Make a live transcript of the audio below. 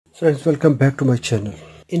Friends, welcome back to my channel.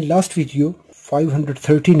 In last video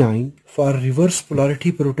 539 for reverse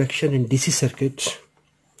polarity protection in DC circuits,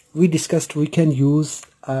 we discussed we can use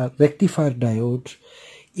a rectifier diode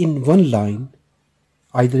in one line,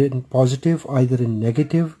 either in positive, either in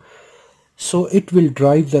negative, so it will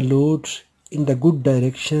drive the load in the good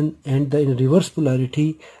direction, and in reverse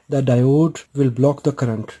polarity the diode will block the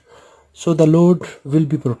current, so the load will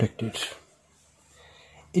be protected.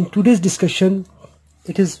 In today's discussion,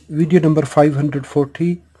 it is video number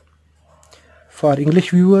 540 for English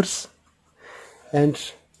viewers, and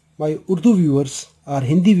my Urdu viewers or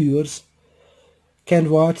Hindi viewers can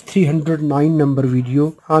watch 309 number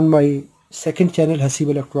video on my second channel Haseeb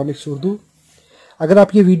electronics Urdu. अगर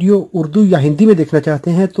आप ये video Urdu या हिंदी में देखना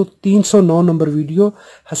चाहते हैं तो 309 number video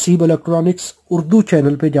Haseeb electronics Urdu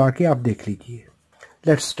channel पे जाके आप देख लीजिए.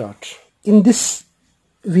 Let's start. In this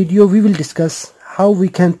video we will discuss how we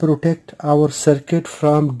can protect our circuit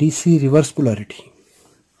from DC reverse polarity.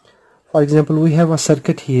 For example, we have a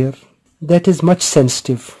circuit here that is much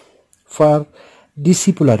sensitive for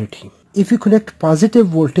DC polarity. If you connect positive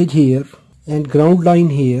voltage here and ground line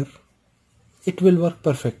here, it will work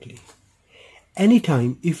perfectly.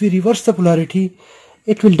 Anytime if we reverse the polarity,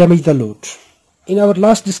 it will damage the load. In our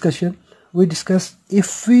last discussion, we discussed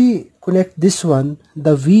if we connect this one,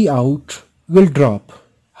 the V out will drop.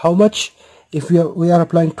 How much? If we are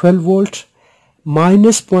applying 12 volt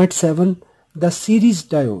minus 0.7 the series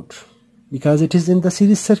diode, because it is in the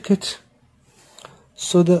series circuit,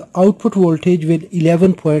 so the output voltage will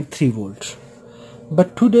 11.3 volt.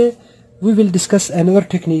 But today we will discuss another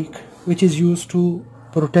technique which is used to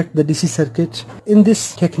protect the DC circuit. In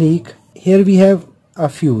this technique, here we have a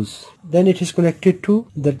fuse, then it is connected to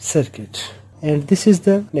the circuit, and this is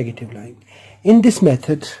the negative line. In this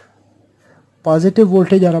method, positive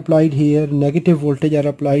voltage are applied here, negative voltage are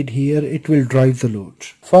applied here, it will drive the load.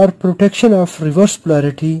 For protection of reverse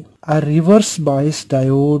polarity, a reverse bias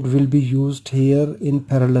diode will be used here in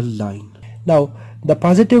parallel line. Now the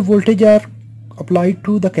positive voltage are applied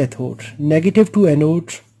to the cathode, negative to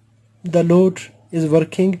anode, the load is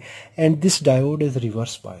working, and this diode is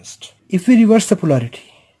reverse biased. If we reverse the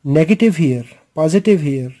polarity, negative here,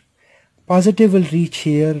 positive will reach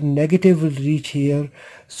here, negative will reach here,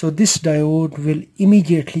 so this diode will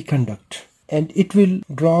immediately conduct, and it will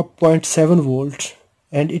drop 0.7 volt,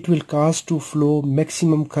 and it will cause to flow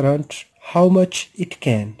maximum current, how much it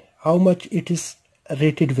can, how much it is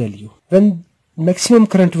rated value. When maximum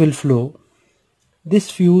current will flow, this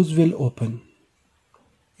fuse will open,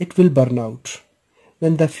 it will burn out.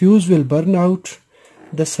 When the fuse will burn out,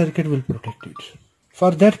 the circuit will protect it.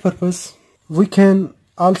 For that purpose, we can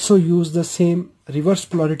also use the same reverse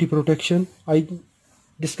polarity protection. I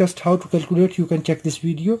discussed how to calculate. You can check this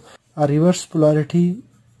video. A reverse polarity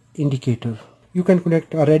indicator. You can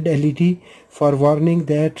connect a red LED for warning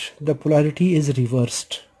that the polarity is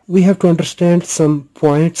reversed. We have to understand some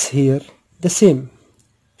points here. The same,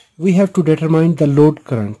 we have to determine the load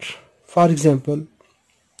current. For example,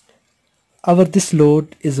 this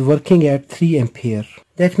load is working at 3 ampere.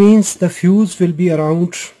 That means the fuse will be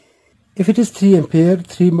around, if it is 3 ampere,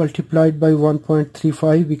 3 multiplied by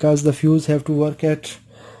 1.35, because the fuse have to work at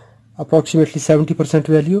approximately 70%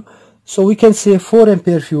 value. So we can say 4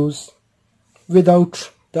 ampere fuse without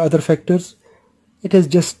the other factors. It is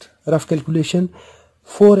just rough calculation.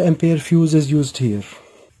 4 ampere fuse is used here.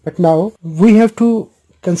 But now we have to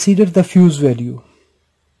consider the fuse value,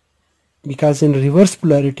 because in reverse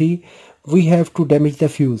polarity we have to damage the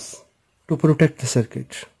fuse to protect the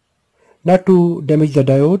circuit, not to damage the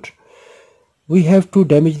diode. We have to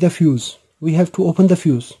damage the fuse. We have to open the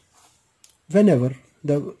fuse. Whenever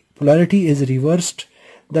the polarity is reversed,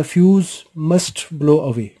 the fuse must blow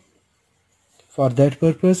away. For that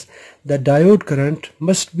purpose, the diode current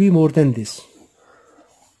must be more than this.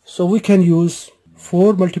 So we can use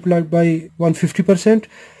 4 multiplied by 150%,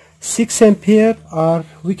 6 ampere, or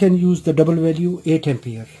we can use the double value 8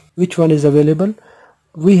 ampere. Which one is available?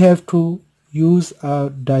 We have to use a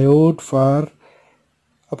diode for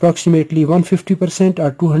approximately 150%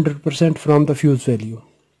 or 200% from the fuse value,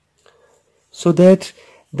 so that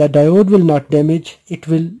the diode will not damage, it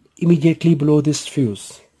will immediately blow this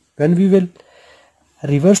fuse. When we will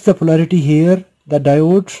reverse the polarity here, the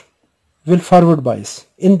diode will forward bias.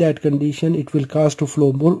 In that condition, it will cause to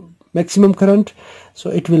flow more maximum current, so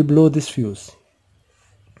it will blow this fuse.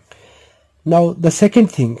 Now the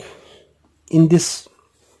second thing, in this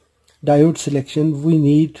diode selection we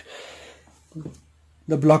need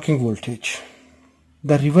the blocking voltage,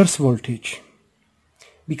 the reverse voltage,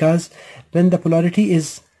 because when the polarity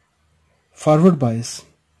is forward bias,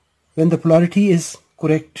 when the polarity is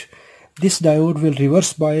correct, this diode will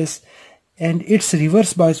reverse bias, and its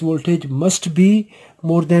reverse bias voltage must be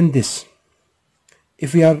more than this.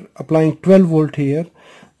 If we are applying 12 volt here,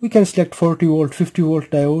 we can select 40 volt, 50 volt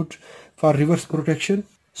diode for reverse protection.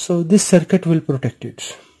 So this circuit will protect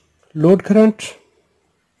it. Load current,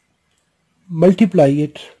 multiply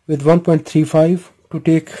it with 1.35 to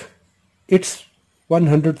take its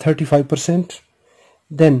 135%.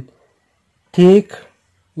 Then take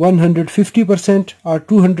 150% or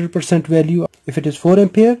 200% value. If it is 4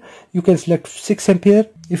 ampere, you can select 6 ampere.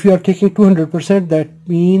 If you are taking 200%, that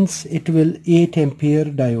means it will 8 ampere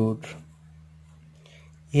diode.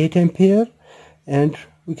 8 ampere, and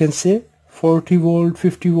we can say 40 volt,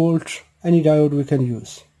 50 volt, any diode we can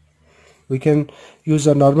use. We can use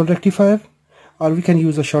a normal rectifier, or we can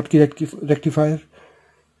use a Schottky rectifier.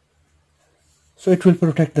 So it will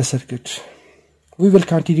protect the circuit. We will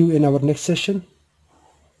continue in our next session.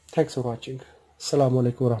 Thanks for watching. Assalamu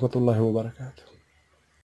alaikum wa rahmatullahi wa barakatuh.